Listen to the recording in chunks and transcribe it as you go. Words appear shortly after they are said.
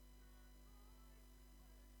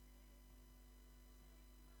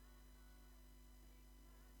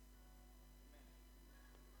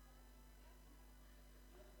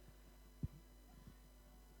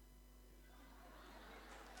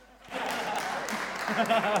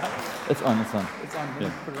It's on. It's on. Let me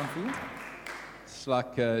put it on for you. It's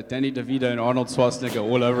like Danny DeVito and Arnold Schwarzenegger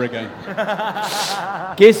all over again.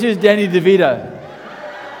 Guess who's Danny DeVito?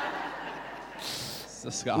 It's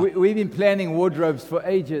this guy. We've been planning wardrobes for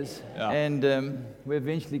ages, Yeah. and we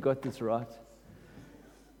eventually got this right.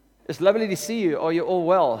 It's lovely to see you. Are you all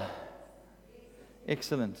well?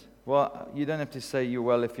 Excellent. Well, you don't have to say you're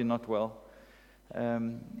well if you're not well.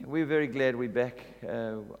 We're very glad we're back.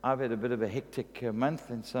 I've had a bit of a hectic month,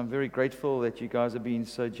 and so I'm very grateful that you guys have been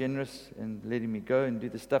so generous in letting me go and do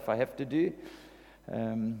the stuff I have to do.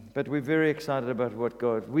 But we're very excited about what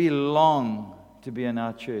God... We long to be in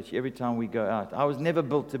our church every time we go out. I was never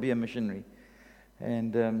built to be a missionary.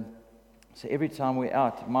 And so every time we're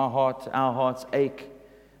out, our hearts ache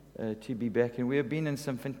to be back. And we have been in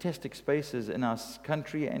some fantastic spaces in our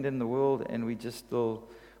country and in the world, and we just still...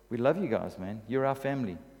 We love you guys, man. You're our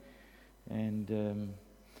family. And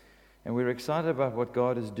we're excited about what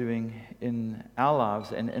God is doing in our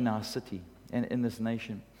lives and in our city and in this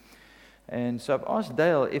nation. And so I've asked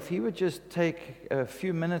Dale if he would just take a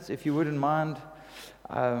few minutes, if you wouldn't mind.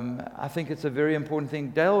 I think it's a very important thing.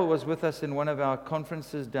 Dale was with us in one of our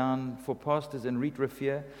conferences down for pastors in Riet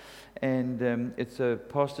Rivier, and it's a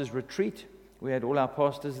pastor's retreat. We had all our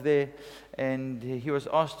pastors there, and he was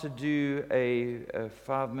asked to do a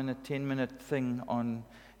 5-minute, 10-minute thing on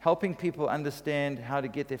helping people understand how to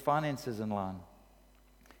get their finances in line.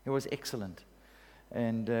 It was excellent.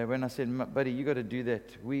 And when I said, buddy, you got to do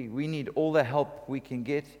that. We need all the help we can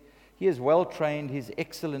get. He is well trained. He's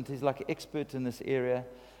excellent. He's like an expert in this area.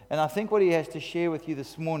 And I think what he has to share with you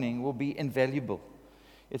this morning will be invaluable.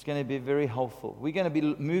 It's going to be very helpful. We're going to be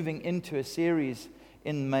moving into a series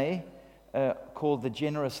in May called The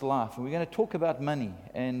Generous Life. And we're going to talk about money.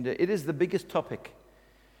 And it is the biggest topic.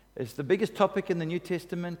 It's the biggest topic in the New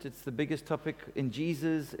Testament. It's the biggest topic in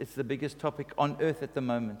Jesus. It's the biggest topic on earth at the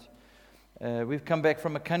moment. We've come back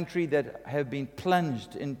from a country that have been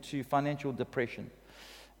plunged into financial depression.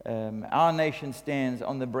 Our nation stands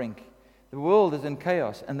on the brink. The world is in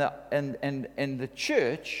chaos. And the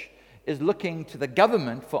church is looking to the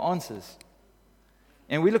government for answers.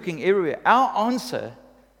 And we're looking everywhere. Our answer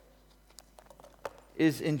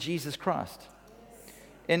is in Jesus Christ.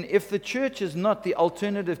 And if the church is not the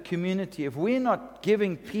alternative community, if we're not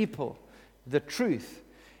giving people the truth,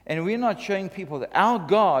 and we're not showing people that our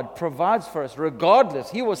God provides for us regardless,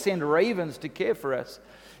 He will send ravens to care for us.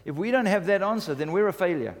 If we don't have that answer, then we're a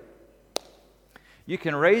failure. You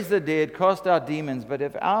can raise the dead, cast out demons, but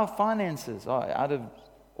if our finances are out of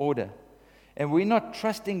order, and we're not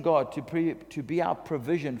trusting God to be our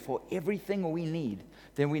provision for everything we need,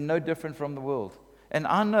 then we're no different from the world. And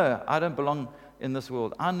I know I don't belong in this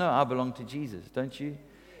world. I know I belong to Jesus, don't you?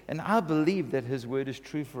 And I believe that His word is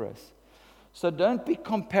true for us. So don't be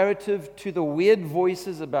comparative to the weird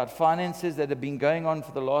voices about finances that have been going on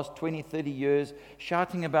for the last 20, 30 years,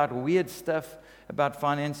 shouting about weird stuff about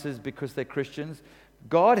finances because they're Christians.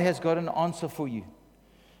 God has got an answer for you.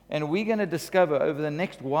 And we're going to discover over the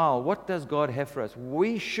next while, what does God have for us?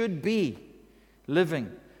 We should be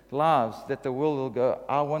living lives that the world will go,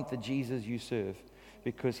 I want the Jesus you serve,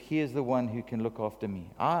 because He is the one who can look after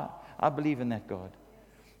me. I believe in that God.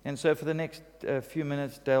 And so for the next few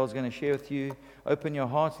minutes, Dale's going to share with you. Open your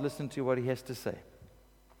hearts, listen to what he has to say.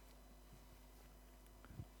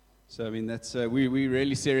 So, I mean, that's we're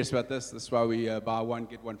really serious about this. That's why we buy one,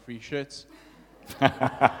 get one free shirts.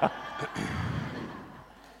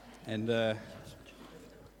 And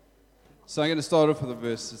so I'm going to start off with a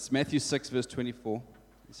verse. It's Matthew 6, verse 24.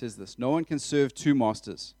 It says this: No one can serve two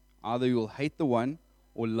masters. Either you will hate the one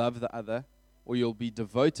or love the other, or you'll be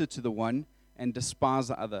devoted to the one and despise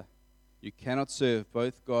the other. You cannot serve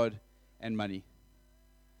both God and money.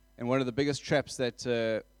 And one of the biggest traps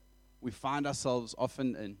that we find ourselves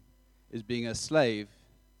often in is being a slave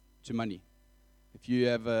to money. If you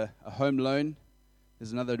have a home loan,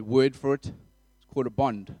 there's another word for it. It's called a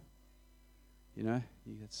bond. You know,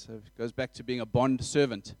 it goes back to being a bond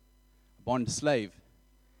servant, a bond slave.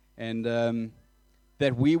 And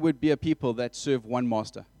that we would be a people that serve one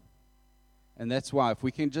master. And that's why if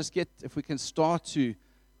we can start to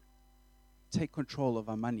take control of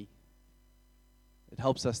our money, it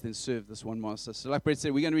helps us then serve this one master. So like Brett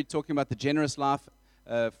said, we're going to be talking about the generous life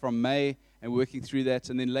from May and working through that.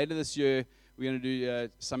 And then later this year, we're going to do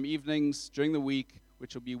some evenings during the week,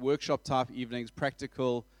 which will be workshop type evenings,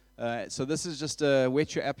 practical. So this is just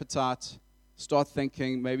whet your appetite, start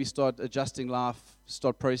thinking, maybe start adjusting life,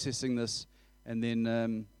 start processing this, and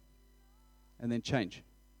then change.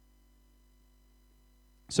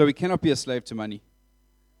 So we cannot be a slave to money.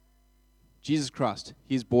 Jesus Christ,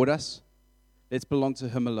 He's bought us. Let's belong to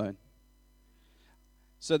Him alone.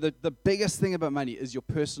 So the biggest thing about money is your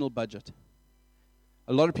personal budget.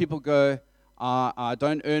 A lot of people go, I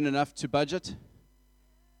don't earn enough to budget.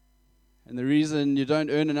 And the reason you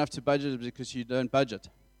don't earn enough to budget is because you don't budget.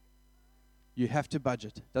 You have to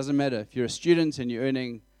budget. Doesn't matter if you're a student and you're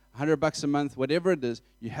earning $100 a month, whatever it is,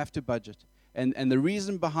 you have to budget. And the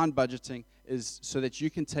reason behind budgeting is so that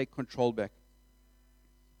you can take control back.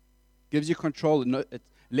 Gives you control. It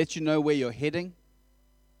lets you know where you're heading.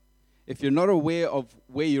 If you're not aware of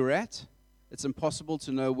where you're at, it's impossible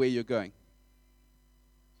to know where you're going.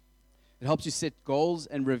 It helps you set goals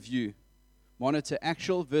and review. Monitor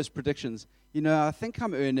actual versus predictions. I think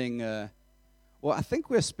I'm earning, I think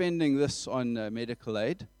we're spending this on medical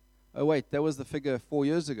aid. Oh, wait, that was the figure 4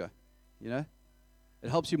 years ago. It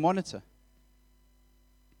helps you monitor.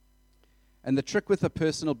 And the trick with a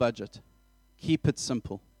personal budget, keep it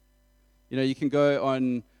simple. You can go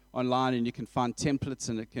online and you can find templates,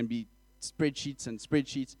 and it can be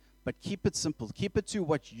spreadsheets, but keep it simple. Keep it to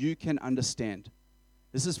what you can understand.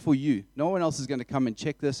 This is for you. No one else is going to come and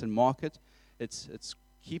check this and mark it. It's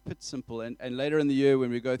keep it simple. And later in the year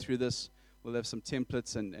when we go through this, we'll have some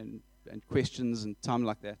templates and questions and time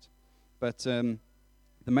like that. But the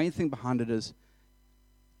main thing behind it is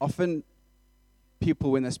often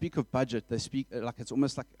people, when they speak of budget, they speak like it's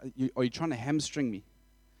almost like, are you trying to hamstring me?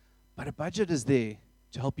 But a budget is there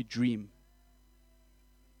to help you dream,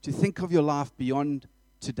 to think of your life beyond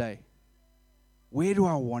today. Where do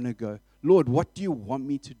I want to go? Lord, what do you want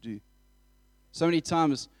me to do? So many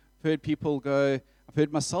times I've heard people go, I've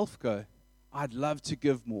heard myself go, I'd love to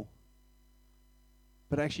give more,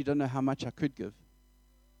 but I actually don't know how much I could give.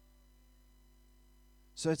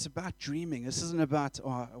 So it's about dreaming. This isn't about,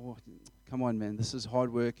 come on, man, this is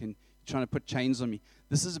hard work and you're trying to put chains on me.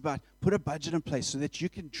 This is about put a budget in place so that you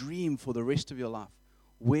can dream for the rest of your life.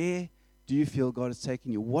 Where do you feel God is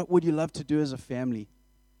taking you? What would you love to do as a family?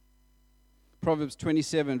 Proverbs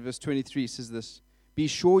 27, verse 23 says this, be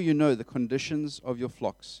sure you know the conditions of your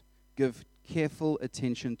flocks. Give careful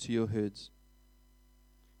attention to your herds.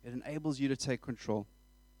 It enables you to take control.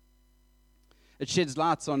 It sheds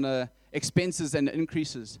lights on expenses and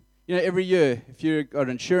increases. Every year, if you've got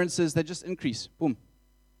insurances, they just increase. Boom.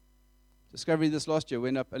 Discovery this last year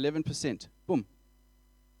went up 11%. Boom.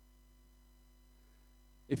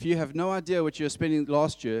 If you have no idea what you were spending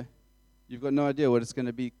last year, you've got no idea what it's going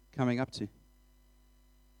to be coming up to.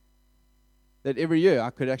 That every year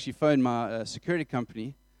I could actually phone my security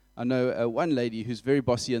company. I know one lady who's very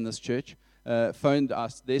bossy in this church phoned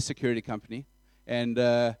us, their security company, and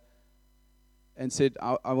said,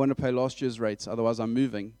 I want to pay last year's rates, otherwise I'm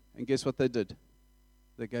moving. And guess what they did?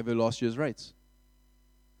 They gave her last year's rates.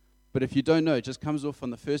 But if you don't know, it just comes off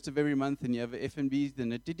on the first of every month, and you have an F&B,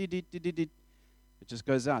 then it just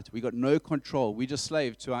goes out. We got no control. We just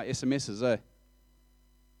slave to our SMSs,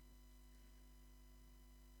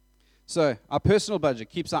 So our personal budget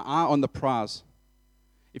keeps our eye on the prize.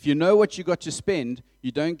 If you know what you got to spend,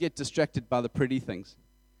 you don't get distracted by the pretty things.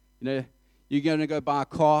 You're going to go buy a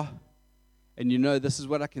car, and this is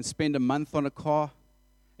what I can spend a month on a car,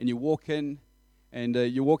 and you walk in, and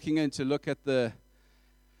you're walking in to look at the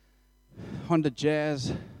Honda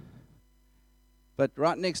Jazz, but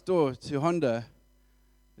right next door to Honda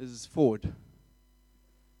is Ford,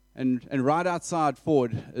 and right outside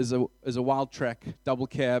Ford is a Wild Track double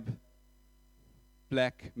cab,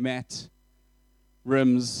 black matte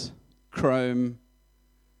rims, chrome,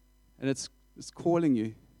 and it's calling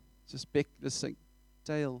you. It's just saying,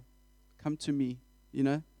 Dale, come to me,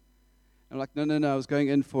 I'm like, no, I was going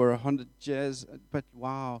in for a Honda Jazz, but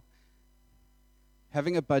wow.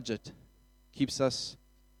 Having a budget keeps us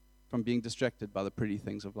from being distracted by the pretty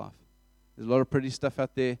things of life. There's a lot of pretty stuff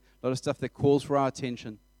out there, a lot of stuff that calls for our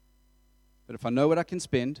attention. But if I know what I can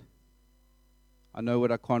spend, I know what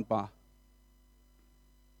I can't buy.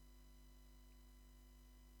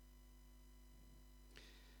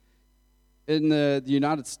 In the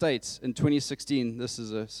United States in 2016, this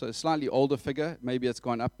is a slightly older figure, maybe it's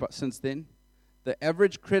gone up since then. The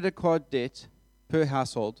average credit card debt per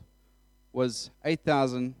household was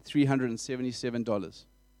 $8,377.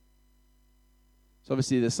 So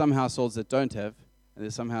obviously there's some households that don't have, and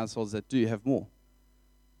there's some households that do have more.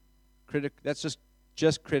 That's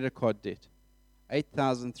just credit card debt.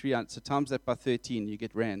 8,300, so times that by 13, you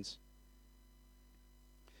get rands.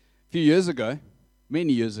 A few years ago,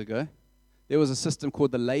 many years ago, there was a system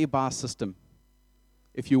called the lay-by system.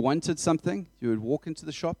 If you wanted something, you would walk into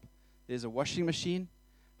the shop. There's a washing machine.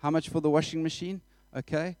 How much for the washing machine?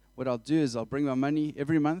 Okay, what I'll do is I'll bring my money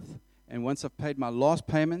every month, and once I've paid my last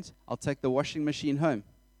payment, I'll take the washing machine home.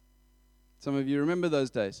 Some of you remember those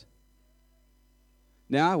days.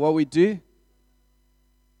 Now, what we do,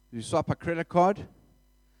 You swipe a credit card,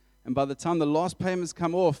 and by the time the last payments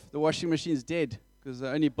come off, the washing machine's dead because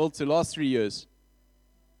they're only built to last 3 years.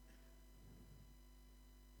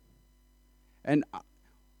 And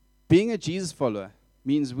being a Jesus follower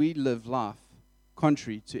means we live life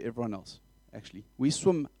contrary to everyone else, actually. We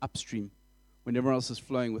swim upstream when everyone else is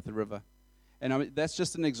flowing with the river. And that's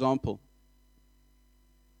just an example,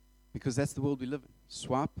 because that's the world we live in.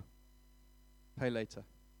 Swipe, pay later.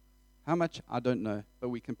 How much? I don't know, but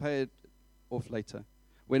we can pay it off later.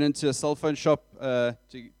 Went into a cell phone shop to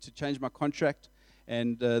change my contract,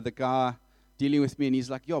 and the guy dealing with me, and he's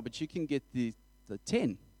like, yeah, but you can get the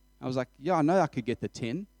 10. I was like, yeah, I know I could get the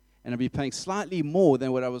 10, and I'd be paying slightly more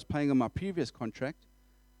than what I was paying on my previous contract,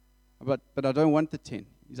 but I don't want the 10.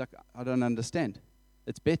 He's like, I don't understand.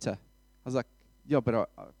 It's better. I was like, yeah, but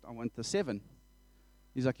I want the 7.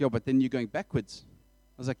 He's like, yeah, but then you're going backwards.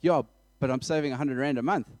 I was like, yeah, but I'm saving 100 Rand a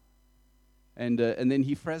month. And then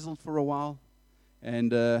he frazzled for a while,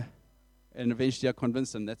 and eventually I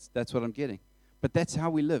convinced him that's what I'm getting. But that's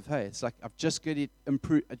how we live, hey? It's like, I've just got it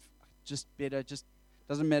improved, just better, just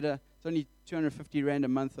doesn't matter. It's only 250 Rand a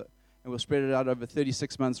month, and we'll spread it out over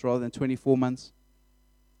 36 months rather than 24 months.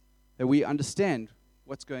 That we understand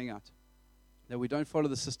what's going out. That we don't follow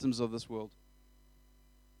the systems of this world.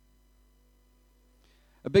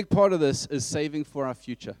 A big part of this is saving for our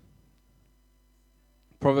future.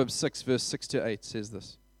 Proverbs 6, verse 6 to 8 says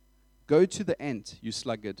this. Go to the ant, you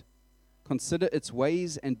sluggard. Consider its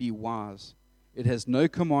ways and be wise. It has no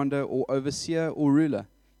commander or overseer or ruler,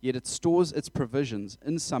 yet it stores its provisions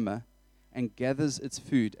in summer and gathers its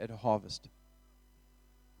food at harvest.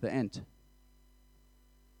 The ant.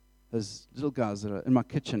 Those little guys that are in my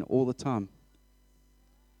kitchen all the time.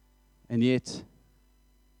 And yet,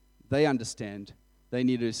 they understand they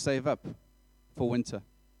need to save up for winter.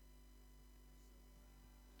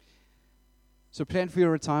 So plan for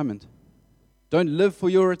your retirement. Don't live for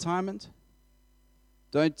your retirement.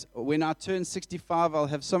 When I turn 65, I'll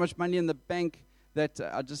have so much money in the bank that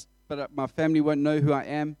my family won't know who I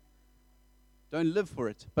am. Don't live for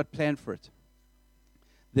it, but plan for it.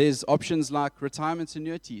 There's options like retirement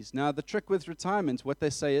annuities. Now, the trick with retirement, what they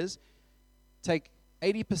say is, take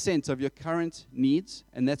 80% of your current needs,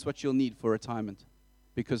 and that's what you'll need for retirement.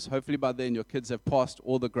 Because hopefully by then your kids have passed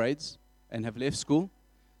all the grades and have left school.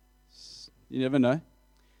 You never know.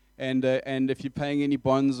 And if you're paying any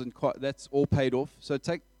bonds, that's all paid off. So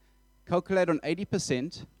calculate on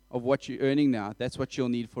 80% of what you're earning now. That's what you'll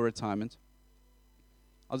need for retirement.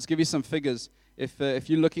 I'll just give you some figures. If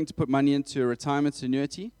you're looking to put money into a retirement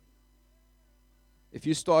annuity, if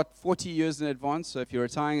you start 40 years in advance, so if you're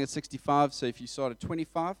retiring at 65, so if you start at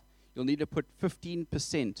 25, you'll need to put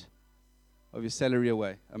 15% of your salary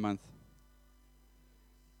away a month.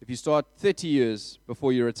 If you start 30 years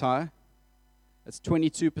before you retire, that's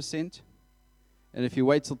 22%. And if you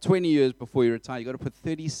wait till 20 years before you retire, you've got to put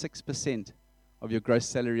 36% of your gross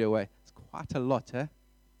salary away. It's quite a lot, huh?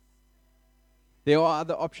 There are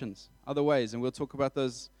other options, other ways, and we'll talk about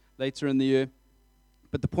those later in the year.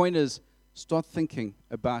 But the point is, start thinking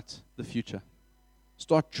about the future.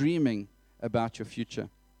 Start dreaming about your future.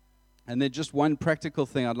 And then just one practical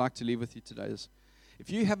thing I'd like to leave with you today is, if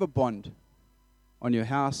you have a bond on your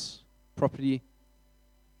house, property,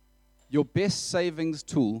 your best savings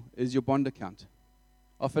tool is your bond account.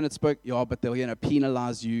 Often it's but they're going to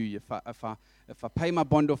penalize you. If I pay my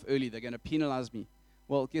bond off early, they're going to penalize me.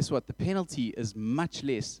 Well, guess what? The penalty is much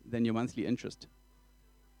less than your monthly interest.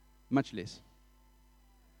 Much less.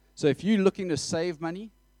 So if you're looking to save money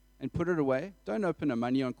and put it away, don't open a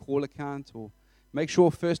money on call account, or make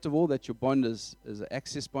sure, first of all, that your bond is an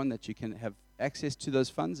access bond, that you can have access to those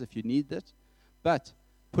funds if you need it. But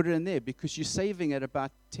put it in there, because you're saving at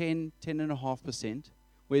about 10.5%,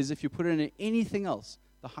 whereas if you put it in anything else,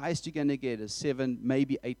 the highest you're going to get is 7,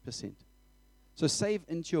 maybe 8%. So save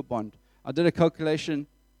into your bond. I did a calculation.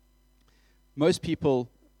 Most people,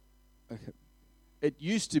 it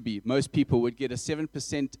used to be, most people would get a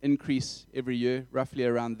 7% increase every year, roughly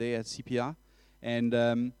around there at CPI.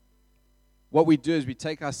 And what we do is we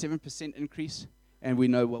take our 7% increase, and we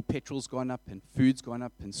know, well, petrol's gone up, and food's gone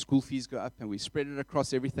up, and school fees go up, and we spread it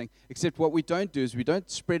across everything. Except what we don't do is we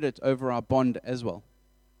don't spread it over our bond as well.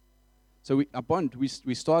 So our bond, we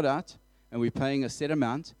start out, and we're paying a set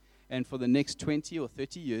amount, and for the next 20 or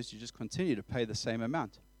 30 years, you just continue to pay the same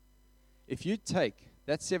amount. If you take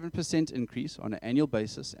that 7% increase on an annual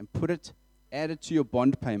basis and add it to your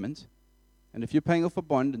bond payment, and if you're paying off a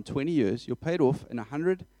bond in 20 years, you'll pay it off in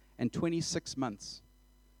 126 months.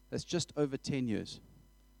 That's just over 10 years.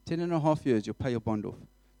 10.5 years, you'll pay your bond off.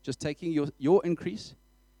 Just taking your increase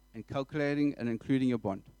and calculating and including your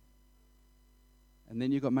bond. and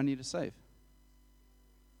then you've got money to save.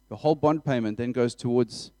 The whole bond payment then goes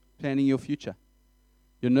towards planning your future.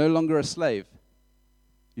 You're no longer a slave.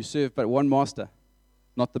 You serve but one master,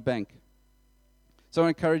 not the bank. So I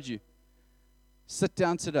encourage you, sit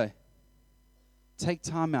down today. Take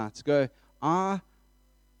time out. Go, I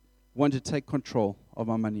want to take control of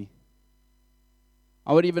my money.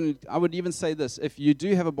 I would even say this. If you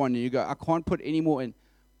do have a bond and you go, I can't put any more in,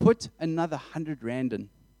 put another 100 rand in.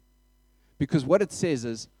 Because what it says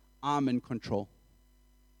is, I'm in control.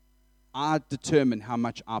 I determine how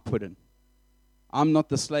much I put in. I'm not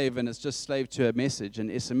the slave and it's just slave to a message, an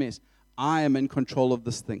SMS. I am in control of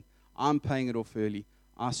this thing. I'm paying it off early.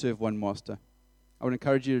 I serve one master. I would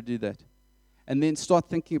encourage you to do that. And then start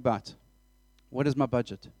thinking about, what is my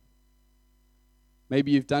budget?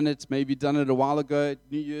 Maybe you've done it. Maybe you've done it a while ago.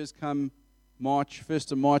 New Year's come, March,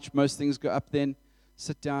 1st of March. Most things go up then.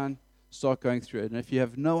 Sit down, start going through it. And if you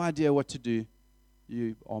have no idea what to do,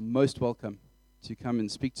 you are most welcome to come and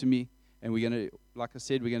speak to me. And we're going to, like I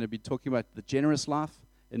said, we're going to be talking about the generous life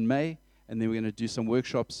in May. And then we're going to do some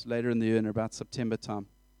workshops later in the year in about September time.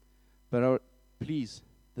 But please,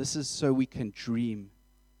 this is so we can dream.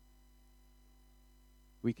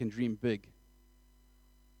 We can dream big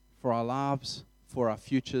for our lives, for our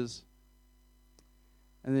futures,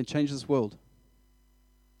 and then change this world.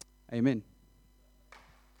 Amen.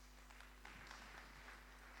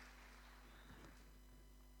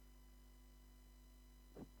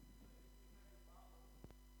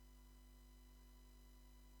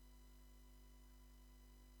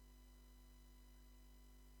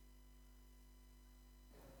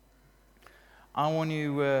 I want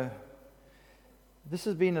you, this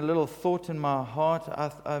has been a little thought in my heart.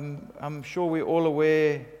 I'm sure we're all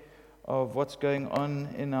aware of what's going on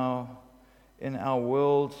in our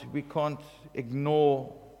world. We can't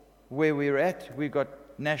ignore where we're at. We've got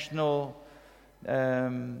national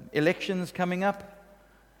elections coming up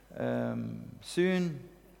soon.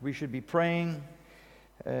 We should be praying.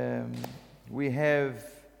 We have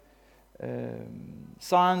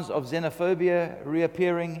signs of xenophobia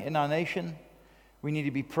reappearing in our nation. We need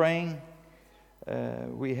to be praying.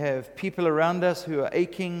 We have people around us who are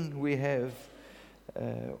aching. We have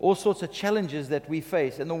all sorts of challenges that we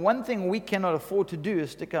face. And the one thing we cannot afford to do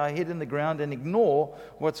is stick our head in the ground and ignore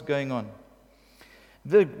what's going on.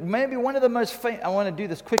 Maybe one of the most I want to do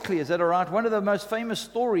this quickly, is that all right? One of the most famous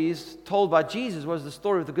stories told by Jesus was the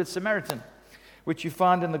story of the Good Samaritan, which you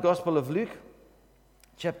find in the Gospel of Luke,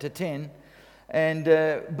 chapter 10. And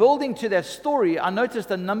building to that story, I noticed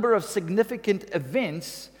a number of significant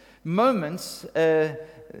events, moments, that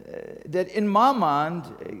in my mind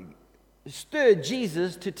stirred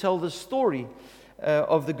Jesus to tell the story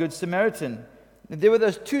of the Good Samaritan. There were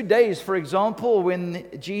those 2 days, for example, when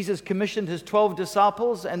Jesus commissioned his 12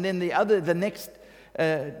 disciples, and then the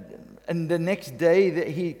next day that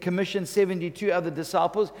he commissioned 72 other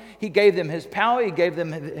disciples. He gave them his power, he gave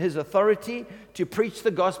them his authority to preach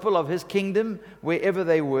the gospel of his kingdom wherever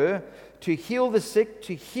they were, to heal the sick,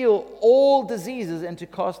 to heal all diseases, and to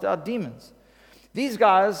cast out demons. These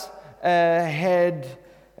guys had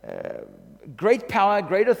great power,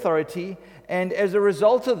 great authority, and as a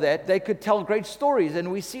result of that, they could tell great stories.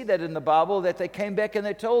 And we see that in the Bible, that they came back and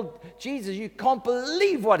they told Jesus, you can't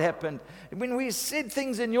believe what happened. When we said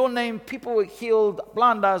things in your name, people were healed,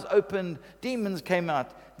 blind eyes opened, demons came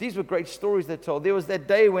out. These were great stories they told. There was that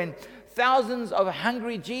day when thousands of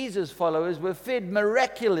hungry Jesus followers were fed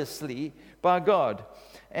miraculously by God.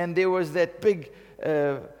 And there was that big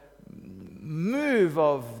move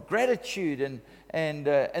of gratitude and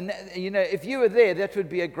you know, if you were there, that would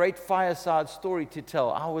be a great fireside story to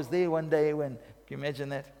tell. I was there one day when, can you imagine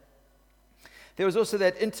that? There was also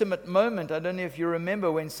that intimate moment, I don't know if you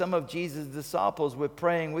remember, when some of Jesus' disciples were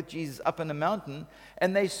praying with Jesus up in a mountain,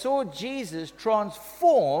 and they saw Jesus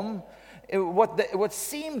transform what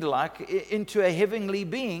seemed like into a heavenly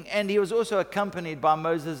being, and he was also accompanied by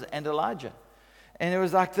Moses and Elijah. And it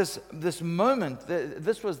was like this moment,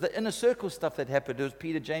 this was the inner circle stuff that happened. It was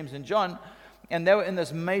Peter, James, and John. And they were in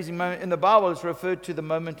this amazing moment. In the Bible, it's referred to the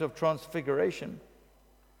moment of transfiguration.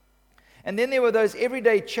 And then there were those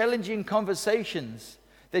everyday challenging conversations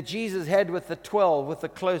that Jesus had with the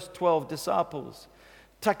close 12 disciples.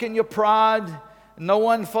 Tuck in your pride. No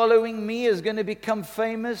one following me is going to become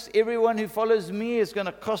famous. Everyone who follows me is going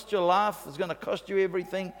to cost your life. It's going to cost you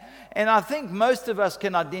everything. And I think most of us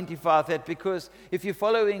can identify with that, because if you're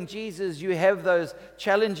following Jesus, you have those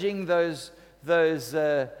challenging, those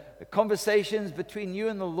conversations between you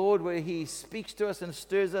and the Lord, where he speaks to us and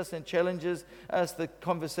stirs us and challenges us, the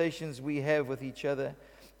conversations we have with each other.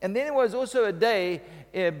 And then there was also a day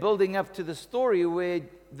building up to the story where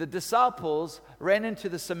the disciples ran into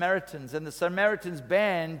the Samaritans, and the Samaritans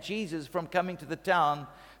banned Jesus from coming to the town,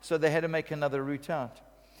 so they had to make another route out.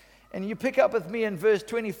 And you pick up with me in verse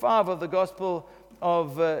 25 of the Gospel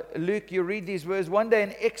of Luke. You read these words. One day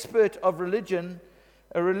an expert of religion,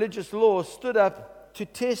 a religious law, stood up to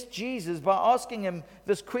test Jesus by asking him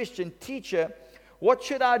this question, "Teacher, what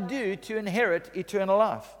should I do to inherit eternal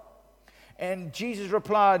life?" And Jesus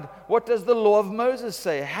replied, "What does the law of Moses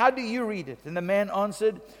say? How do you read it?" And the man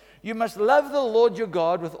answered, "You must love the Lord your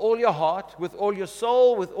God with all your heart, with all your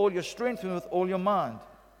soul, with all your strength, and with all your mind.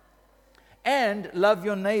 And love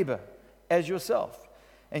your neighbor as yourself."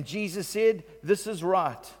 And Jesus said, "This is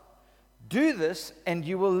right. Do this and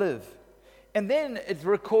you will live." And then it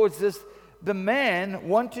records this. The man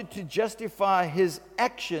wanted to justify his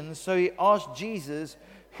actions, so he asked Jesus,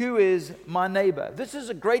 "Who is my neighbor?" This is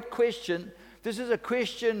a great question. This is a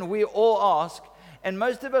question we all ask. And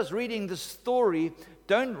most of us reading the story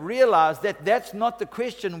don't realize that that's not the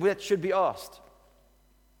question that should be asked.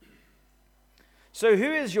 So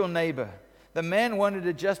who is your neighbor? The man wanted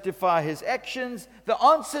to justify his actions. The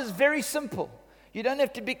answer is very simple. You don't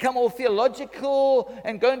have to become all theological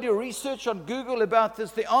and go and do research on Google about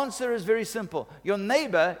this. The answer is very simple. Your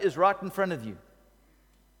neighbor is right in front of you,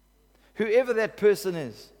 whoever that person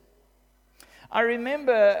is. I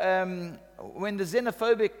remember when the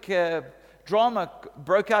xenophobic drama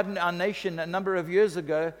broke out in our nation a number of years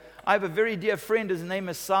ago. I have a very dear friend. His name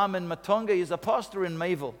is Simon Matonga. He's a pastor in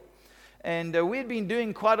Mayville. And we had been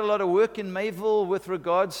doing quite a lot of work in Mayville with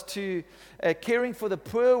regards to caring for the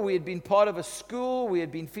poor. We had been part of a school. We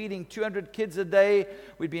had been feeding 200 kids a day.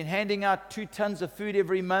 We'd been handing out 2 tons of food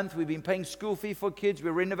every month. We'd been paying school fee for kids.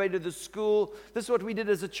 We renovated the school. This is what we did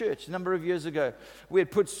as a church a number of years ago. We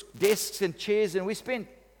had put desks and chairs, and we spent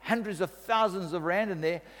hundreds of thousands of rand in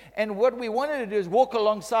there. And what we wanted to do is walk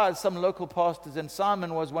alongside some local pastors, and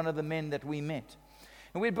Simon was one of the men that we met.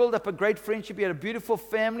 And we built up a great friendship. He had a beautiful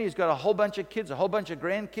family. He's got a whole bunch of kids, a whole bunch of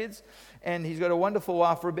grandkids, and he's got a wonderful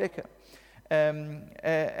wife, Rebecca.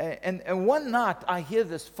 And one night I hear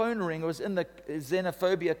this phone ring. It was in the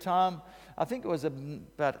xenophobia time. I think it was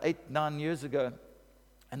about 8-9 years ago.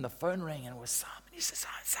 And the phone rang, and it was Simon. He says,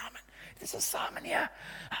 "Hi, Simon. This is Simon here."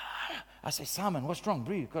 I say, "Simon, what's wrong,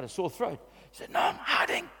 bro? You've got a sore throat." He said, "No, I'm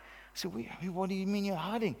hiding." I said, "What do you mean you're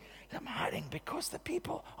hiding?" "I'm hiding because the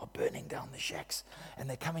people are burning down the shacks and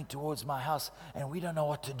they're coming towards my house and we don't know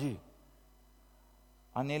what to do."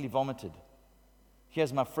 I nearly vomited.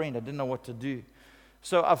 Here's my friend. I didn't know what to do.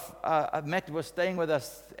 So Matt was staying with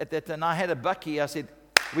us at that time, and I had a bakkie. I said,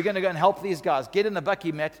 "We're going to go and help these guys. Get in the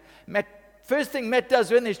bakkie, Matt." First thing Matt does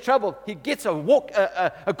when there's trouble, he gets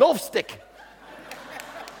a golf stick.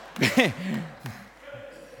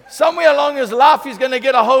 Somewhere along his life, he's going to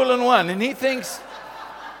get a hole in one, and he thinks.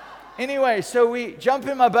 Anyway, so we jump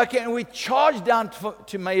in my bucket and we charge down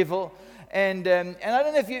to Mayville, and I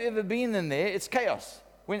don't know if you've ever been in there. It's chaos.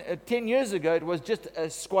 When 10 years ago, it was just a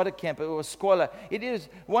squatter camp. It was squalor. It is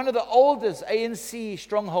one of the oldest ANC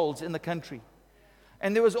strongholds in the country,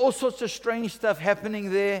 and there was all sorts of strange stuff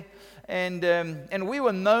happening there, and we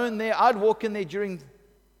were known there. I'd walk in there during,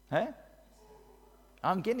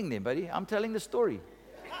 I'm getting there, buddy. I'm telling the story.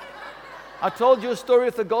 I told you a story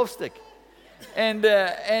with the golf stick. And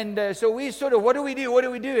so we sort of, what do we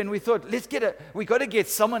do? And we thought, we got to get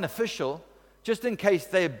someone official just in case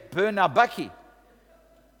they burn our bakkie.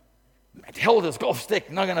 Matt held his golf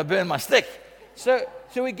stick, not going to burn my stick. So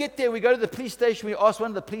we get there, we go to the police station, we asked one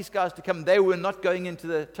of the police guys to come. They were not going into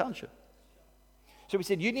the township. So we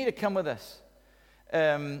said, "You need to come with us.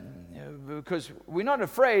 Because we're not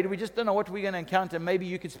afraid, we just don't know what we're going to encounter. Maybe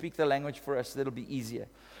you could speak the language for us, that'll be easier."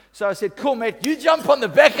 So I said, "Cool, mate, you jump on the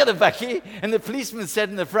back of the bakkie," and the policeman sat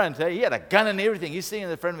in the front. He had a gun and everything. He's sitting in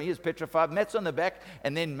the front of me, he was petrified. Matt's on the back,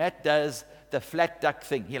 and then Matt does the flat duck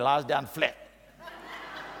thing. He lies down flat.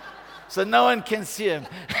 So no one can see him.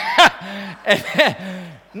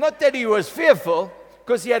 Not that he was fearful,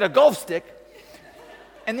 because he had a golf stick.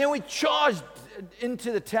 And then we charged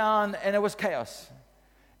into the town, and it was chaos.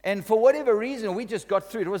 And for whatever reason, we just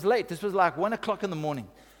got through. It was late. This was like 1 o'clock in the morning.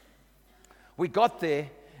 We got there,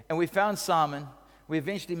 and we found Simon. We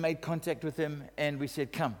eventually made contact with him, and we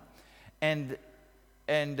said, "Come." And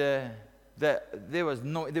there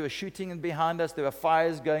were shooting behind us. There were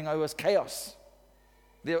fires going on. It was chaos.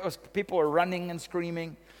 People were running and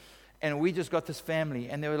screaming, and we just got this family,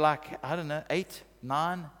 and there were like, I don't know, 8,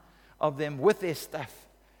 9 of them with their stuff.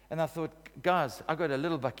 And I thought, "Guys, I got a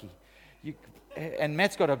little bakkie. And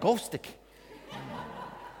Matt's got a golf stick."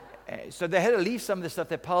 So they had to leave some of the stuff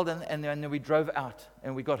they piled in, and then we drove out,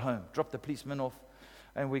 and we got home. Dropped the policeman off,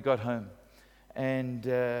 and we got home.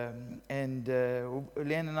 Leanne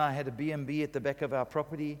and I had a B&B at the back of our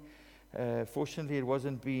property. Fortunately, it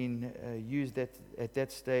wasn't being used at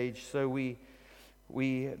that stage, so we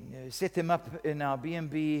set them up in our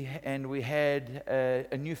B&B, and we had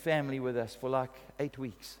a new family with us for like 8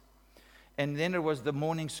 weeks. And then it was the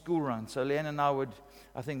morning school run. So Leanne and I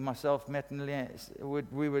I think myself, Matt and Leanne,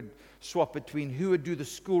 we would swap between who would do the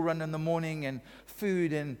school run in the morning and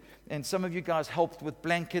food. And some of you guys helped with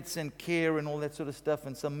blankets and care and all that sort of stuff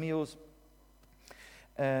and some meals.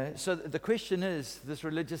 So the question is, this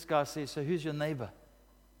religious guy says, so who's your neighbor?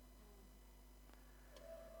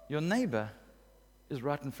 Your neighbor is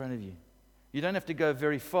right in front of you. You don't have to go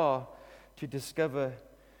very far to discover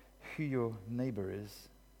who your neighbor is.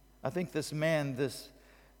 I think this man, this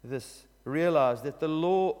realized that the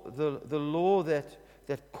law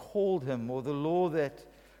that called him, or the law that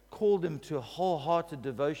called him to a wholehearted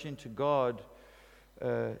devotion to God,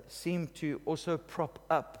 seemed to also prop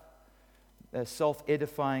up a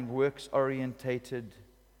self-edifying, works-orientated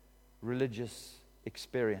religious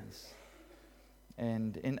experience.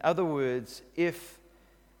 And in other words, if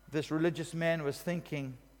this religious man was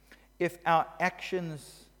thinking, if our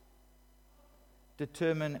actions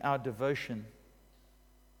determine our devotion,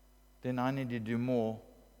 then I need to do more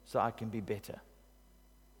so I can be better.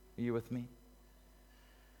 Are you with me?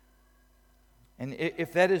 And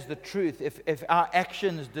if that is the truth, if our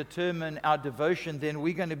actions determine our devotion, then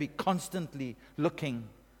we're going to be constantly looking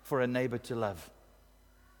for a neighbor to love.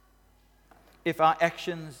 If our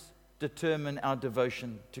actions determine our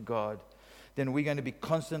devotion to God, then we're going to be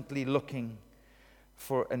constantly looking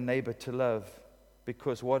for a neighbor to love,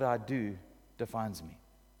 because what I do defines me.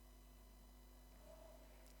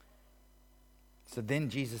 So then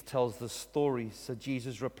Jesus tells the story. So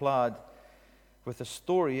Jesus replied with a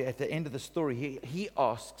story. At the end of the story, he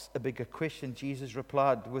asks a bigger question. Jesus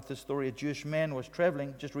replied with the story. A Jewish man was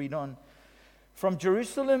traveling, just read on, from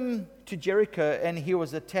Jerusalem to Jericho, and he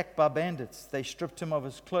was attacked by bandits. They stripped him of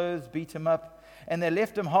his clothes, beat him up, and they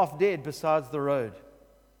left him half dead beside the road.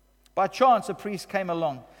 By chance, a priest came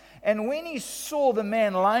along, and when he saw the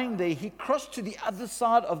man lying there, he crossed to the other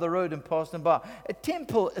side of the road and passed him by. A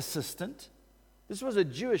temple assistant, this was a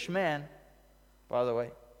Jewish man, by the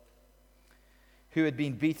way, who had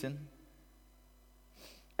been beaten.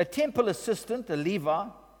 A temple assistant, a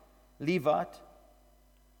Levite,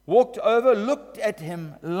 walked over, looked at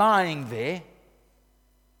him lying there,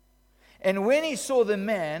 and when he saw the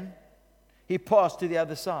man, he passed to the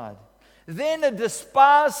other side. Then a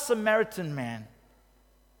despised Samaritan man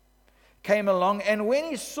came along, and when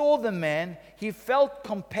he saw the man, he felt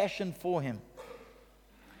compassion for him.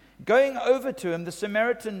 Going over to him, the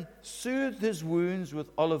Samaritan soothed his wounds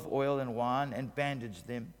with olive oil and wine and bandaged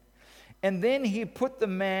them. And then he put the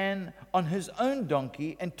man on his own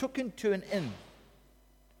donkey and took him to an inn,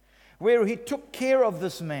 where he took care of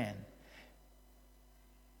this man.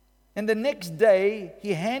 And the next day,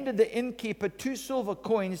 he handed the innkeeper 2 silver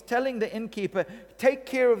coins, telling the innkeeper, take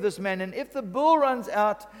care of this man, and if the bill runs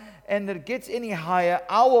out and it gets any higher,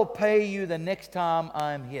 I will pay you the next time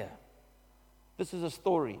I'm here. This is a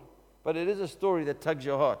story, but it is a story that tugs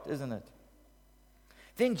your heart, isn't it?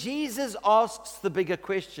 Then Jesus asks the bigger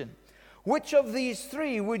question. Which of these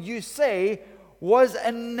 3 would you say was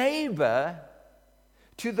a neighbor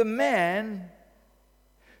to the man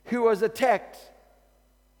who was attacked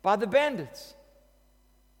by the bandits?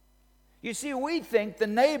 You see, we think the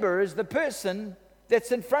neighbor is the person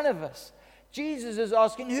that's in front of us. Jesus is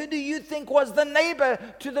asking, who do you think was the neighbor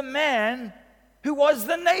to the man who was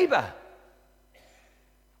the neighbor?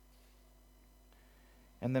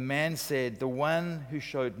 And the man said, the one who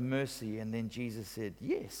showed mercy. And then Jesus said,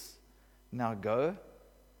 yes, now go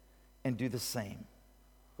and do the same.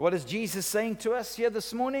 What is Jesus saying to us here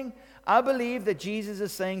this morning? I believe that Jesus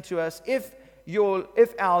is saying to us, if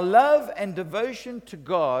our love and devotion to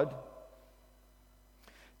God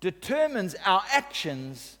determines our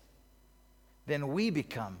actions, then we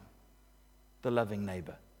become the loving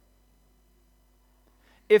neighbor.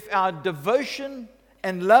 If our devotion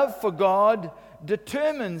and love for God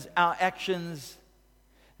determines our actions,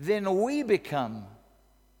 then we become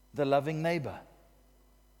the loving neighbor.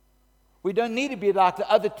 We don't need to be like the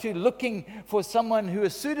other 2, looking for someone who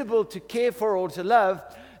is suitable to care for or to love.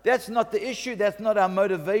 That's not the issue. That's not our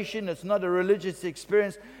motivation. It's not a religious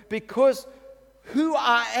experience, because who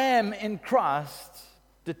I am in Christ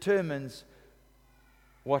determines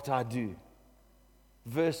what I do,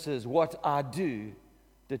 versus what I do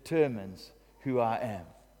determines who I am.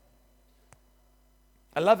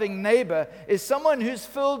 A loving neighbor is someone who's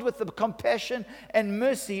filled with the compassion and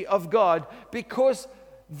mercy of God, because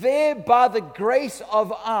there, by the grace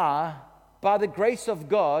of by the grace of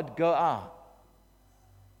God, go I.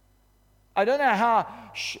 I don't know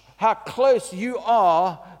how close you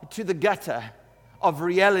are to the gutter of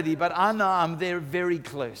reality, but I know I'm there very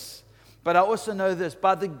close. But I also know this,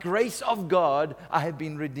 by the grace of God, I have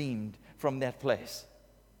been redeemed from that place.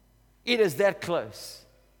 It is that close.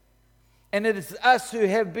 And it is us who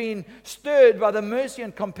have been stirred by the mercy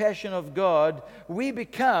and compassion of God. We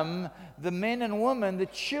become the men and women, the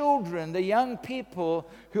children, the young people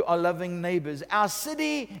who are loving neighbors. Our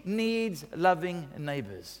city needs loving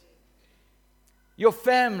neighbors. Your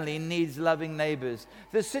family needs loving neighbors.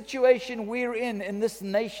 The situation we're in this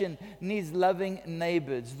nation needs loving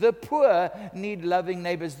neighbors. The poor need loving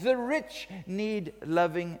neighbors. The rich need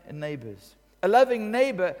loving neighbors. A loving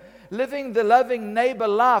neighbor, living the loving neighbor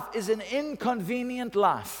life is an inconvenient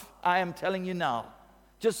life. I am telling you now,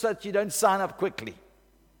 just so that you don't sign up quickly.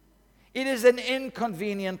 It is an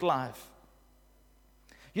inconvenient life.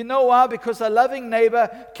 You know why? Because a loving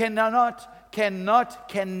neighbor can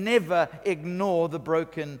never ignore the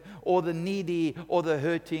broken or the needy or the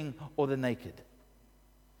hurting or the naked.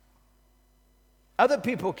 Other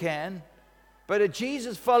people can, but a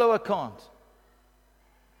Jesus follower can't.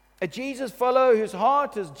 A Jesus follower whose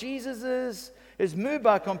heart is Jesus's, is moved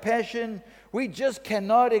by compassion. We just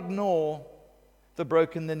cannot ignore the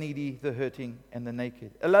broken, the needy, the hurting, and the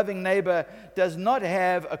naked. A loving neighbor does not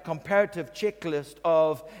have a comparative checklist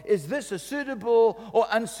of, is this a suitable or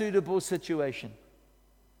unsuitable situation?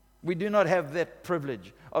 We do not have that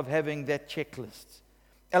privilege of having that checklist.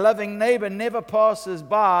 A loving neighbor never passes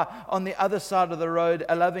by on the other side of the road.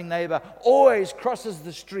 A loving neighbor always crosses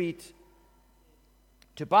the street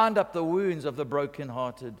to bind up the wounds of the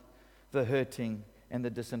brokenhearted, the hurting, and the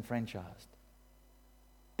disenfranchised.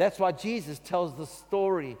 That's why Jesus tells the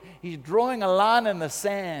story. He's drawing a line in the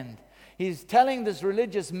sand. He's telling this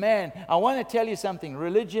religious man, I want to tell you something.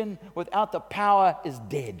 Religion without the power is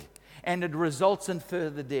dead, and it results in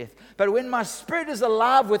further death. But when my spirit is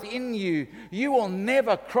alive within you, you will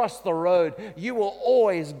never cross the road. You will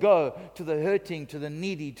always go to the hurting, to the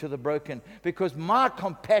needy, to the broken, because my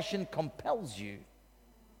compassion compels you.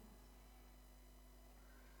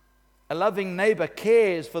 A loving neighbor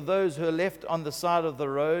cares for those who are left on the side of the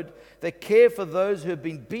road. They care for those who have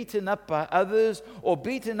been beaten up by others or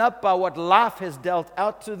beaten up by what life has dealt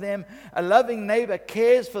out to them. A loving neighbor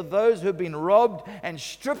cares for those who have been robbed and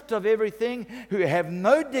stripped of everything, who have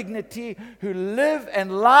no dignity, who live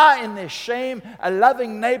and lie in their shame. A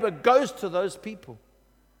loving neighbor goes to those people.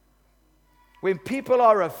 When people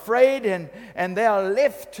are afraid and they are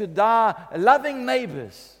left to die, loving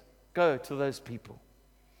neighbors go to those people.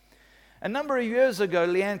 A number of years ago,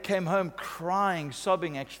 Leanne came home crying,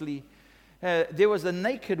 sobbing actually. There was a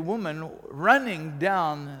naked woman running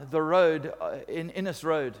down the road, in Innes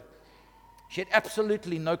Road. She had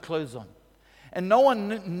absolutely no clothes on. And no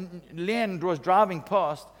one, Leanne was driving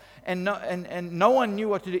past, and no one knew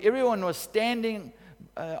what to do. Everyone was standing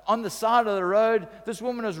on the side of the road. This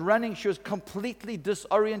woman was running. She was completely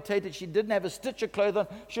disorientated. She didn't have a stitch of clothes on.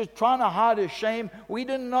 She was trying to hide her shame. We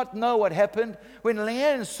did not know what happened. When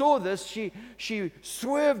Leanne saw this, she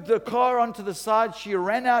swerved the car onto the side. She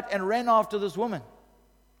ran out and ran after this woman.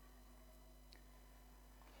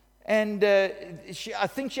 And I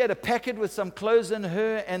think she had a packet with some clothes in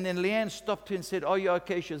her. And then Leanne stopped her and said, "Are you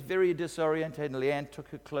okay?" She was very disorientated. And Leanne took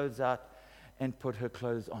her clothes out and put her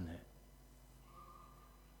clothes on her.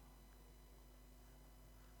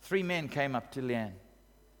 3 men came up to Leanne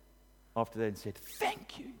after that and said,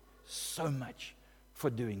 "Thank you so much for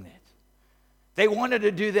doing that." They wanted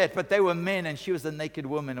to do that, but they were men, and she was a naked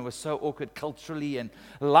woman. It was so awkward culturally, and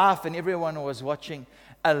life, and everyone was watching.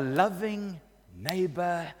 A loving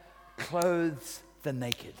neighbor clothes the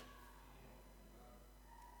naked.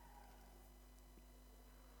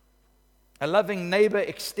 A loving neighbor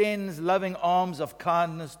extends loving arms of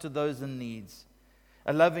kindness to those in need.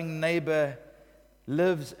 A loving neighbor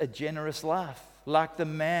lives a generous life, like the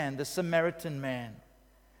Samaritan man.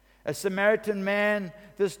 A Samaritan man,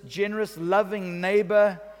 this generous, loving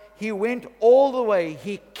neighbor, he went all the way.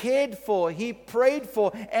 He cared for, he prayed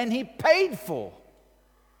for, and he paid for.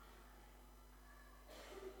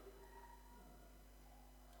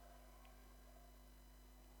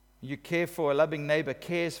 You care for, a loving neighbor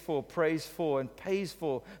cares for, prays for, and pays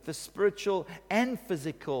for the spiritual and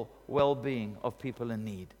physical well-being of people in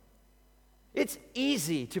need. It's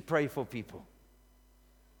easy to pray for people.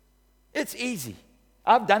 It's easy.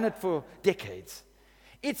 I've done it for decades.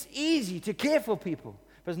 It's easy to care for people,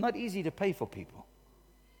 but it's not easy to pay for people.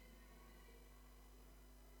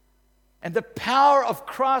 And the power of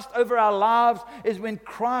Christ over our lives is when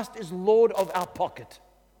Christ is Lord of our pocket.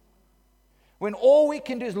 When all we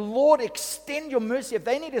can do is, Lord, extend your mercy. If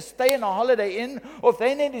they need to stay in a Holiday Inn, or if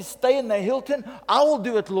they need to stay in the Hilton, I will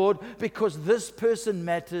do it, Lord, because this person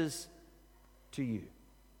matters to you.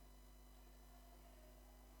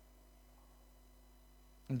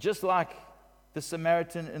 And just like the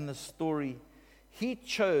Samaritan in the story, he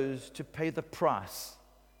chose to pay the price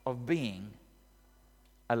of being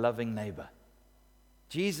a loving neighbor.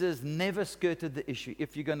 Jesus never skirted the issue.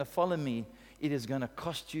 If you're going to follow me, it is going to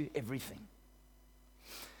cost you everything.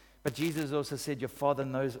 But Jesus also said, your Father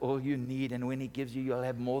knows all you need, and when He gives you, you'll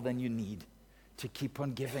have more than you need to keep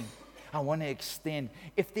on giving. I want to extend.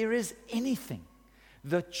 If there is anything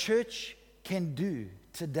the church can do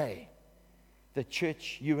today, the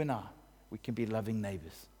church, you and I, we can be loving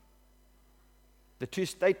neighbors. The two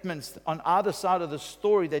statements on either side of the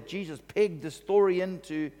story that Jesus pegged the story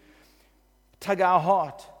into tug our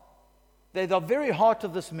heart. They're the very heart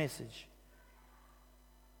of this message.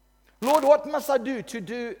 Lord, what must I do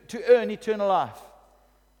to earn eternal life?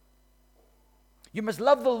 You must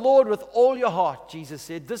love the Lord with all your heart, Jesus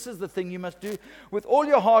said. This is the thing you must do. With all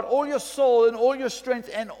your heart, all your soul, and all your strength,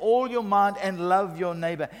 and all your mind, and love your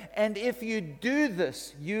neighbor. And if you do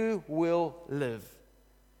this, you will live.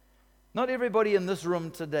 Not everybody in this room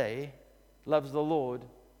today loves the Lord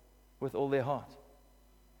with all their heart.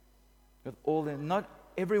 Not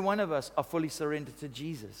every one of us are fully surrendered to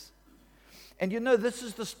Jesus. And you know, this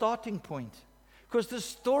is the starting point. Because this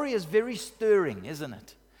story is very stirring, isn't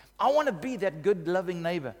it? I want to be that good, loving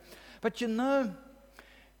neighbor. But you know,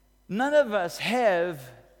 none of us have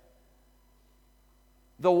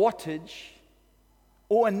the wattage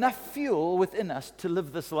or enough fuel within us to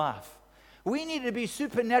live this life. We need to be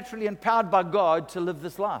supernaturally empowered by God to live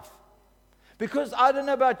this life. Because I don't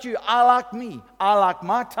know about you, I like me. I like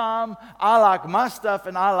my time, I like my stuff,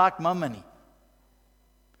 and I like my money.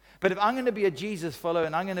 But if I'm going to be a Jesus follower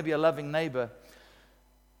and I'm going to be a loving neighbor,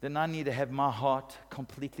 then I need to have my heart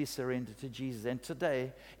completely surrendered to Jesus. And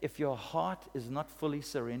today, if your heart is not fully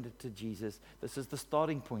surrendered to Jesus, this is the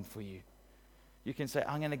starting point for you. You can say,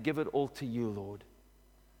 I'm going to give it all to you, Lord.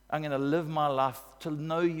 I'm going to live my life to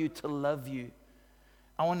know you, to love you.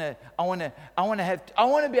 I want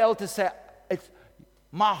to be able to say,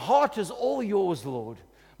 my heart is all yours, Lord.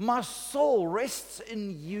 My soul rests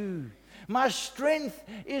in you. My strength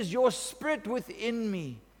is your spirit within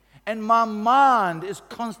me. And my mind is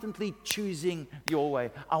constantly choosing your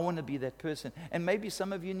way. I want to be that person. And maybe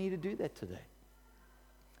some of you need to do that today.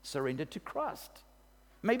 Surrender to Christ.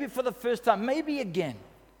 Maybe for the first time, maybe again.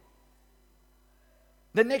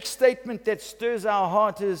 The next statement that stirs our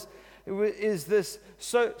heart is this.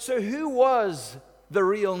 So who was the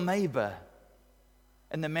real neighbor?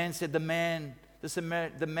 And the man said, the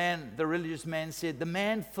religious man said, the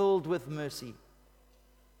man filled with mercy.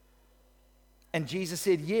 And Jesus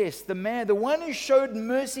said, yes, the one who showed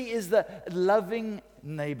mercy is the loving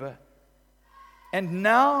neighbor. And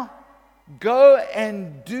now, go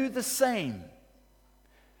and do the same.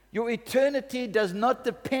 Your eternity does not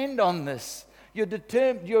depend on this. Your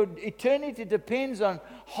eternity depends on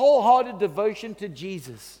wholehearted devotion to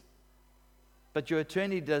Jesus. But your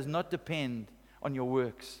eternity does not depend on your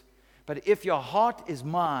works. But if your heart is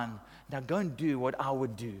mine, now go and do what I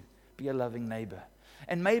would do. Be a loving neighbor.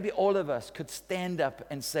 And maybe all of us could stand up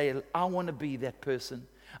and say, I want to be that person.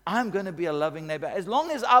 I'm going to be a loving neighbor. As long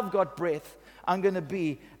as I've got breath, I'm going to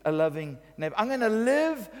be a loving neighbor. I'm going to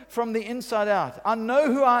live from the inside out. I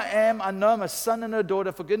know who I am. I know I'm a son and a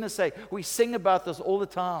daughter. For goodness sake, we sing about this all the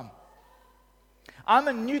time. I'm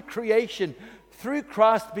a new creation through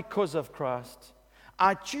Christ because of Christ.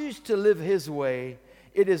 I choose to live His way.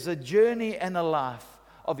 It is a journey and a life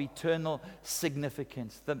of eternal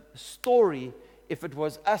significance. The story, if it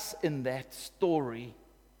was us in that story,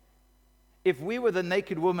 if we were the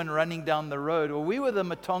naked woman running down the road, or we were the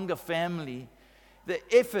Matonga family, the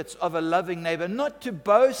efforts of a loving neighbor, not to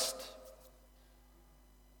boast,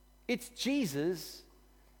 it's Jesus,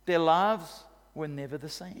 their lives were never the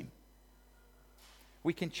same.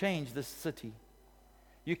 We can change this city.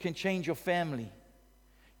 You can change your family.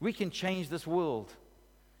 We can change this world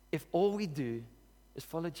if all we do is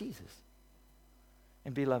follow Jesus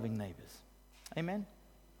and be loving neighbors. Amen?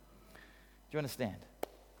 Do you understand?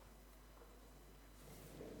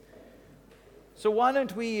 So why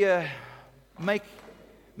don't we make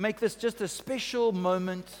this just a special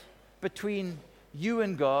moment between you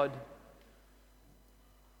and God?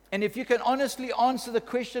 And if you can honestly answer the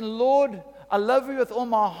question, Lord, I love you with all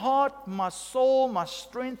my heart, my soul, my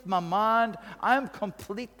strength, my mind. I am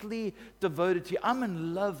completely devoted to you. I'm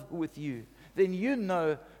in love with you. Then you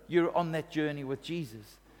know you're on that journey with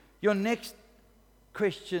Jesus. Your next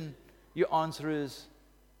question, your answer is,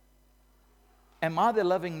 Am I the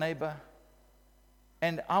loving neighbor?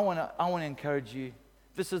 And I want to encourage you.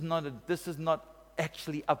 This is not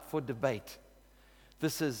actually up for debate.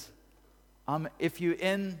 This is, if you're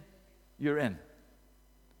in, you're in.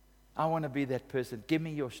 I want to be that person. Give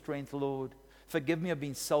me your strength, Lord. Forgive me of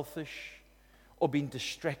being selfish or being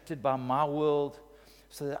distracted by my world,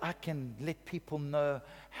 so that I can let people know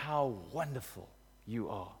how wonderful you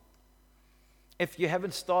are. If you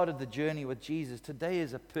haven't started the journey with Jesus, today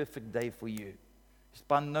is a perfect day for you. It's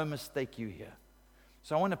by no mistake you're here.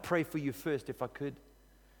 So I want to pray for you first, if I could.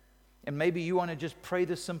 And maybe you want to just pray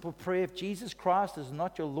this simple prayer. If Jesus Christ is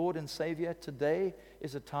not your Lord and Savior, today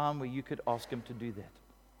is a time where you could ask Him to do that.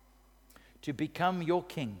 To become your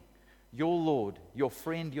King, your Lord, your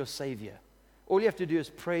friend, your Savior. All you have to do is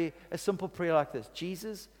pray a simple prayer like this.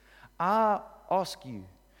 Jesus, I ask you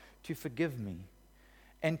to forgive me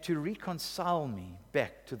and to reconcile me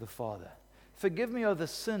back to the Father. Forgive me of the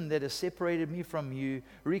sin that has separated me from you.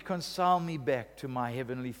 Reconcile me back to my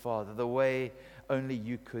Heavenly Father the way only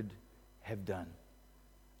you could have done.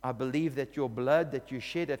 I believe that your blood that you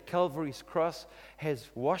shed at Calvary's cross has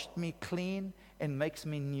washed me clean and makes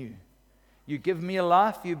me new. You give me a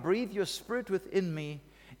life, you breathe your Spirit within me,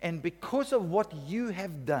 and because of what you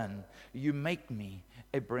have done, you make me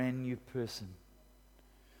a brand new person.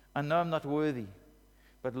 I know I'm not worthy,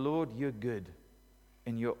 but Lord, you're good,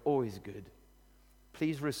 and you're always good.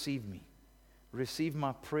 Please receive me. Receive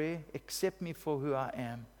my prayer, accept me for who I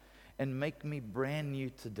am, and make me brand new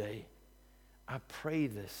today. I pray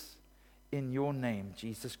this in your name,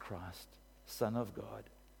 Jesus Christ, Son of God.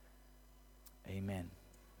 Amen.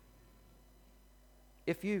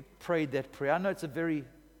 If you prayed that prayer, I know it's a very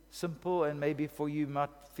simple and maybe for you might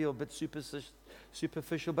feel a bit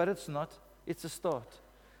superficial, but it's not. It's a start.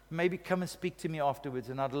 Maybe come and speak to me afterwards,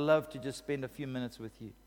 and I'd love to just spend a few minutes with you.